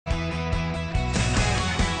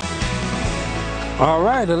All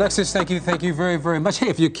right, Alexis, thank you very, very much. Hey,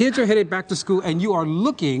 if your kids are headed back to school and you are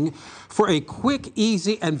looking for a quick,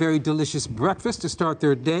 easy, and very delicious breakfast to start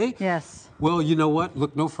their day, yes. Well, you know what?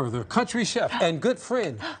 Look no further. Country chef and good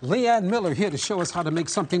friend Leanne Miller here to show us how to make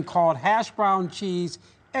something called hash brown cheese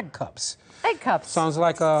egg cups. Egg cups. Sounds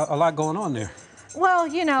like a lot going on there. Well,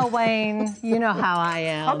 you know, Wayne, you know how I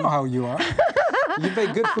am. I know how you are. You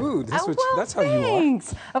make good food. That's how you are.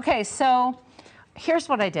 Okay, so here's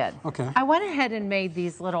what I did. Okay. I went ahead and made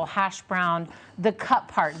these little hash brown, the cup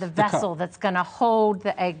part, the vessel that's gonna hold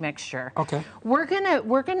the egg mixture. Okay. We're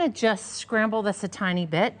gonna just scramble this a tiny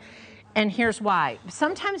bit, and here's why.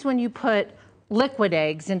 Sometimes when you put liquid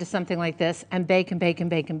eggs into something like this and bake and bake and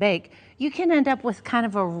bake and bake, you can end up with kind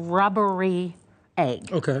of a rubbery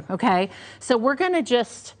egg. Okay. Okay. So we're gonna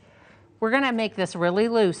make this really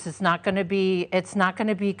loose. It's not gonna be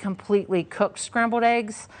completely cooked scrambled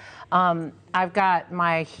eggs. I've got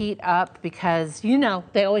my heat up because, you know,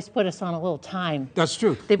 they always put us on a little time. That's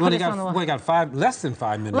true. They put us on a little... We got less than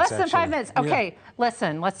 5 minutes. Less than 5 minutes. Okay, yeah.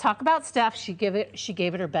 Listen, let's talk about Steph. She gave it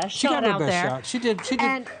her best shot out there. She got her best shot. She did.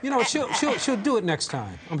 And, you know, she'll do it next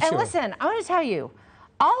time, I'm sure. And listen, I want to tell you,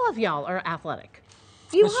 all of y'all are athletic.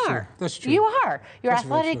 You are. That's true. You are. You're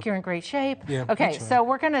athletic. You're in great shape. Yeah, okay, so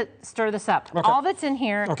we're going to stir this up. Okay. All that's in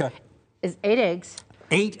here is 8 eggs.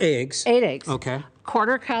 8 eggs. 8 eggs. Okay.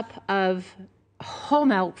 1/4 cup of whole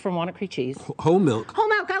milk from Walnut Creek Cheese. Whole milk. Whole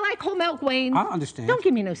milk. I like whole milk, Wayne. I understand. Don't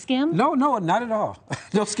give me no skim. No, not at all.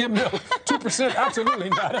 No skim milk. 2%, absolutely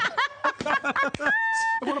not.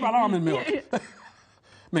 What about almond milk?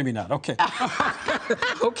 Maybe not. Okay.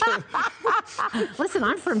 Okay. Listen,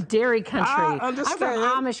 I'm from dairy country. I understand. I'm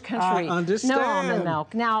from Amish country. I understand. No almond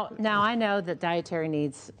milk. Now I know that dietary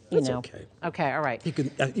needs, you know. Okay. Okay, all right.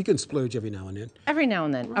 You can splurge every now and then. Every now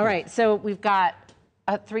and then. All right, so we've got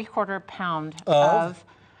a 3/4 pound of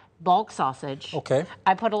bulk sausage. Okay.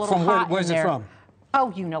 I put a little hot in there. Where's it from?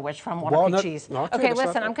 Oh, you know where it's from, Walnut Creek Cheese. Okay,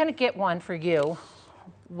 listen, I'm gonna get one for you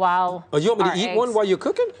while you want me to eat one while you're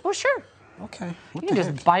cooking? Well, sure. Okay. You can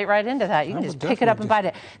just bite right into that. You can just pick it up and bite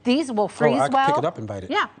it. These will freeze well. I can pick it up and bite it.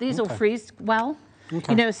 Yeah, these will freeze well.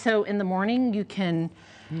 Okay. You know, so in the morning you can.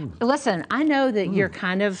 Listen, I know that you're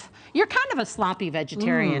kind of a sloppy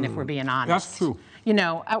vegetarian, if we're being honest. That's true. You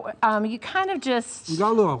know, you kind of just. You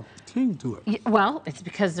got a little ting to it. Well, it's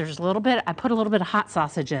because there's a little bit. I put a little bit of hot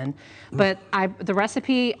sausage in, but the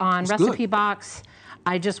recipe on Recipe Box.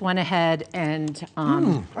 I just went ahead and...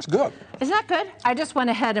 that's good. Isn't that good? I just went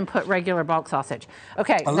ahead and put regular bulk sausage.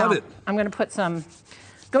 Okay, I love it. I'm going to put some...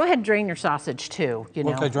 Go ahead and drain your sausage, too, you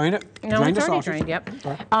know. Okay, drain it? No, drain it's the already sausage. drained, yep.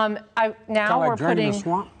 Okay. Now we're putting... The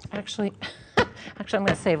swamp? Actually, I'm going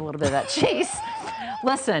to save a little bit of that cheese.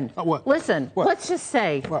 Listen, what? Listen, what? Let's just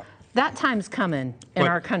say that time's coming in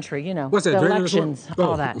our country, you know. What's that, the elections,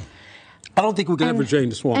 all that. I don't think we can ever drain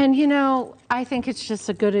the swamp. And you know, I think it's just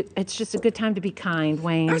a good time to be kind,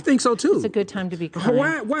 Wayne. I think so too. It's a good time to be kind.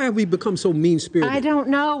 Why have we become so mean-spirited? I don't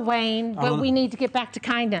know, Wayne, but we need to get back to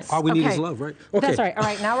kindness. All we need is love, right? Okay. That's right. All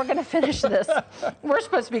right, now we're going to finish this. We're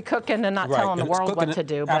supposed to be cooking and not telling the world what to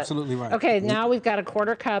do. But, absolutely right. Okay, now we've got a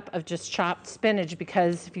 1/4 cup of just chopped spinach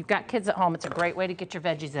because if you've got kids at home, it's a great way to get your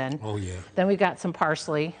veggies in. Oh yeah. Then we've got some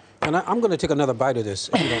parsley. And I'm going to take another bite of this,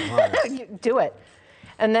 if you don't mind. Do it.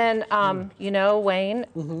 And then, you know, Wayne,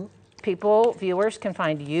 viewers can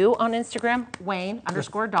find you on Instagram,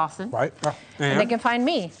 Wayne_Dawson. Right. And they can find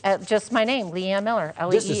me at just my name, Leanne Miller,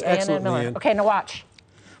 Leanne Miller. Leanne. Okay, now watch.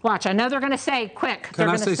 Watch. I know they're going to say, quick. Can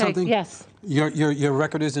I say something? Yes. Your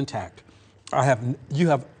record is intact. I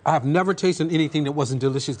have never tasted anything that wasn't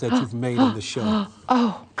delicious that you've made on the show.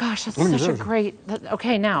 Oh gosh, that's such a great.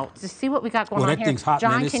 Okay, now to see what we got going on that here. Thing's hot,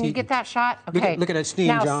 John, man. can you get that shot? Okay. Look at that steam,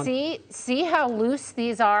 now, John. see how loose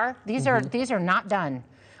these are. These are not done.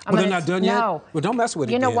 They're not done yet. No. Well, don't mess with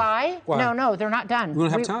it. You know why? No, they're not done. We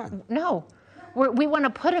don't have time. No. We want to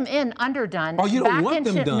put them in underdone. Oh, you don't want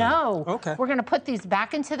them done? No. Okay. We're going to put these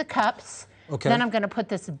back into the cups. Okay. Then I'm going to put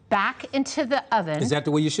this back into the oven. Is that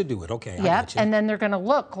the way you should do it? Okay. Yep. And then they're going to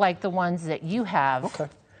look like the ones that you have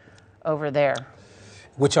over there.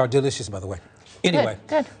 Which are delicious, by the way. Anyway.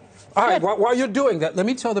 Good. All right, while you're doing that, let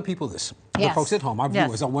me tell the people this. The folks at home, our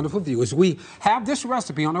viewers, our wonderful viewers. We have this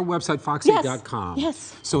recipe on our website, foxy.com.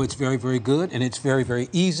 Yes. So it's very, very good, and it's very, very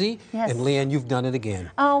easy. Yes. And Leanne, you've done it again.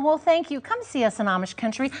 Oh, well, thank you. Come see us in Amish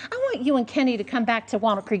country. I want you and Kenny to come back to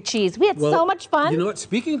Walnut Creek Cheese. We had so much fun. You know what?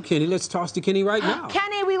 Speaking of Kenny, let's toss to Kenny right now.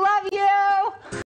 Kenny, we love you.